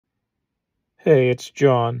Hey, it's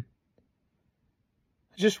John.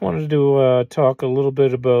 I just wanted to talk a little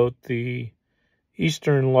bit about the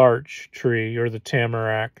eastern larch tree, or the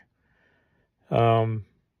tamarack.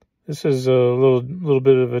 This is a little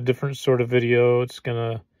bit of a different sort of video. It's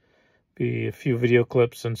gonna be a few video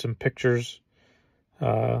clips and some pictures.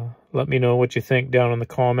 Let me know what you think down in the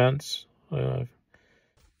comments.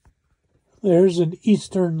 There's an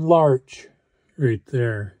eastern larch right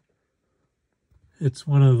there. It's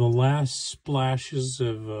one of the last splashes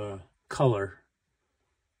of color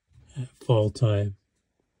at fall time.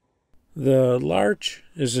 The larch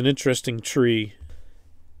is an interesting tree.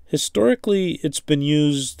 Historically, it's been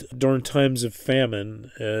used during times of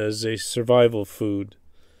famine as a survival food.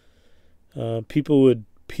 People would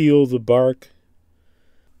peel the bark,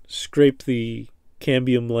 scrape the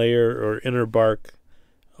cambium layer or inner bark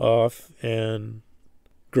off, and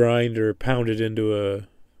grind or pound it into a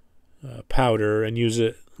powder and use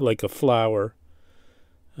it like a flour.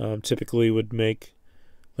 Typically would make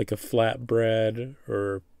like a flatbread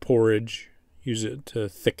or porridge, use it to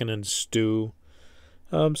thicken and stew.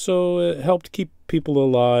 So it helped keep people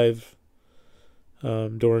alive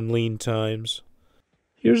during lean times.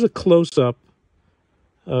 Here's a close-up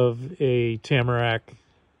of a tamarack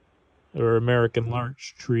or American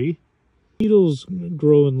larch tree. Needles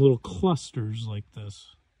grow in little clusters like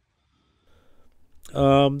this.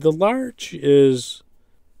 The larch is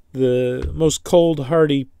the most cold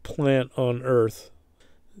hardy plant on earth.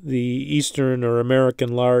 The eastern or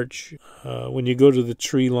American larch, when you go to the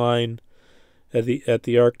tree line at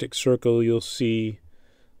the Arctic Circle, you'll see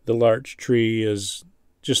the larch tree is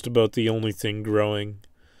just about the only thing growing.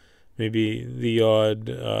 Maybe the odd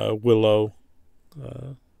willow,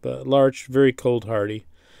 but larch, very cold hardy.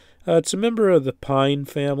 It's a member of the pine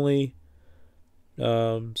family,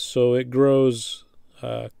 so it grows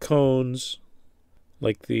cones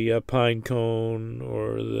like the pine cone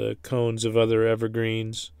or the cones of other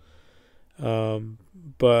evergreens.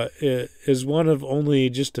 But it is one of only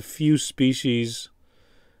just a few species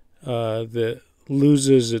that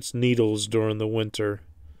loses its needles during the winter.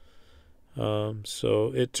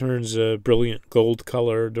 So it turns a brilliant gold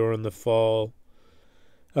color during the fall.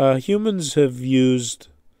 Humans have used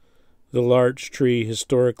the larch tree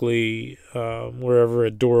historically wherever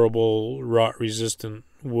a durable, rot-resistant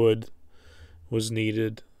wood was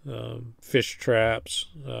needed. Fish traps,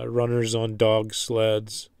 runners on dog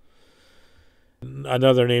sleds.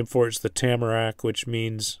 Another name for it's the tamarack, which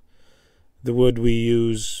means the wood we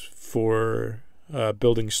use for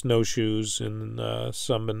building snowshoes in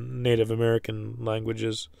some Native American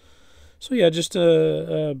languages. So yeah, just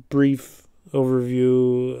a brief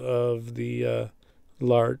overview of the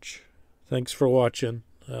larch. Thanks for watching.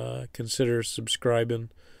 Consider subscribing.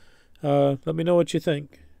 Let me know what you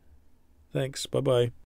think. Thanks. Bye-bye.